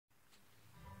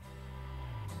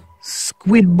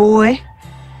Squid Boi?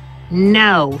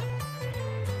 No.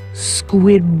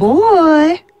 Squid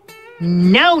Boi?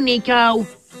 No, Nico.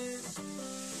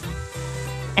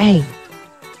 Hey,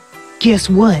 guess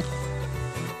what?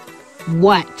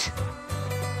 What?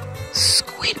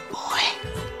 Squid Boi.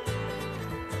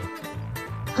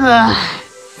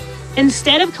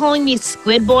 Instead of calling me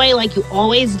Squid Boi like you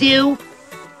always do,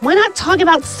 why not talk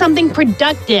about something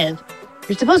productive?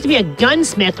 You're supposed to be a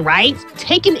gunsmith, right?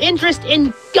 Take an interest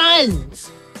in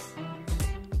guns.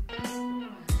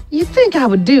 You think I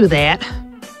would do that?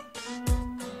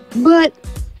 But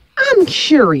I'm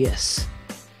curious.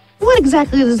 What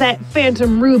exactly does that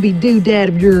phantom ruby doodad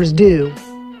of yours do?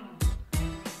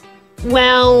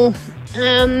 Well,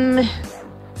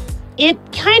 it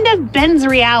kind of bends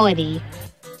reality.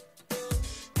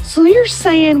 So you're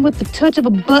saying with the touch of a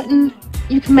button,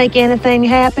 you can make anything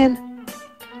happen?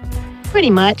 Pretty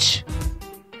much.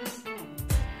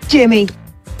 Jimmy.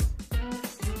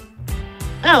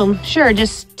 Oh, sure,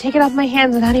 just take it off my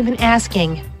hands without even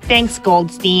asking. Thanks,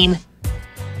 Goldstein.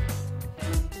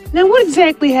 Now what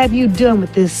exactly have you done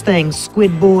with this thing,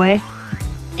 Squid Boi?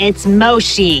 It's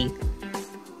Moshi.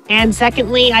 And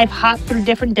secondly, I've hopped through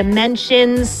different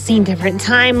dimensions, seen different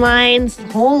timelines.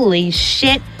 Holy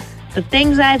shit, the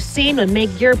things I've seen would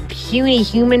make your puny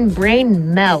human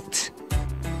brain melt.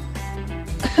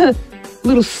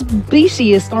 Little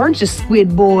speciest, aren't you,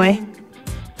 Squid Boi?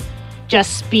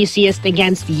 Just speciest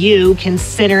against you,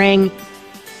 considering...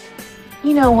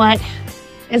 You know what?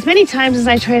 As many times as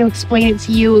I try to explain it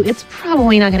to you, it's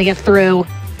probably not gonna get through.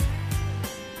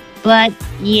 But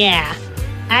yeah,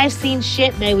 I've seen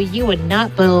shit that you would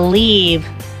not believe.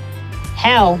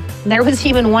 Hell, there was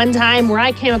even one time where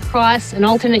I came across an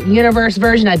alternate universe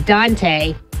version of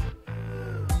Dante.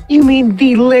 You mean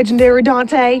the legendary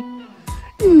Dante?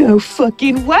 No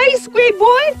fucking way, Squid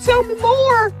Boi! Tell me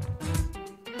more!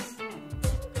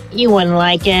 You wouldn't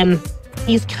like him.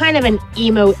 He's kind of an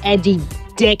emo, edgy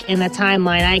dick in the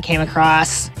timeline I came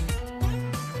across.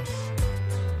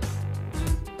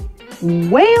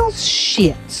 Well,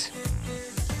 shit.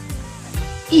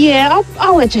 Yeah,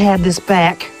 I'll let you have this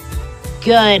back.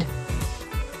 Good.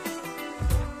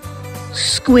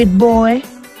 Squid Boi.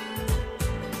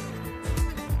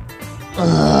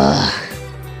 Ugh.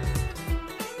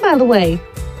 By the way,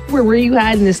 where were you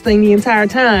hiding this thing the entire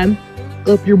time?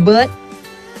 Up your butt?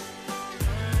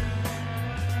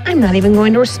 I'm not even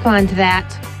going to respond to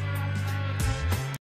that.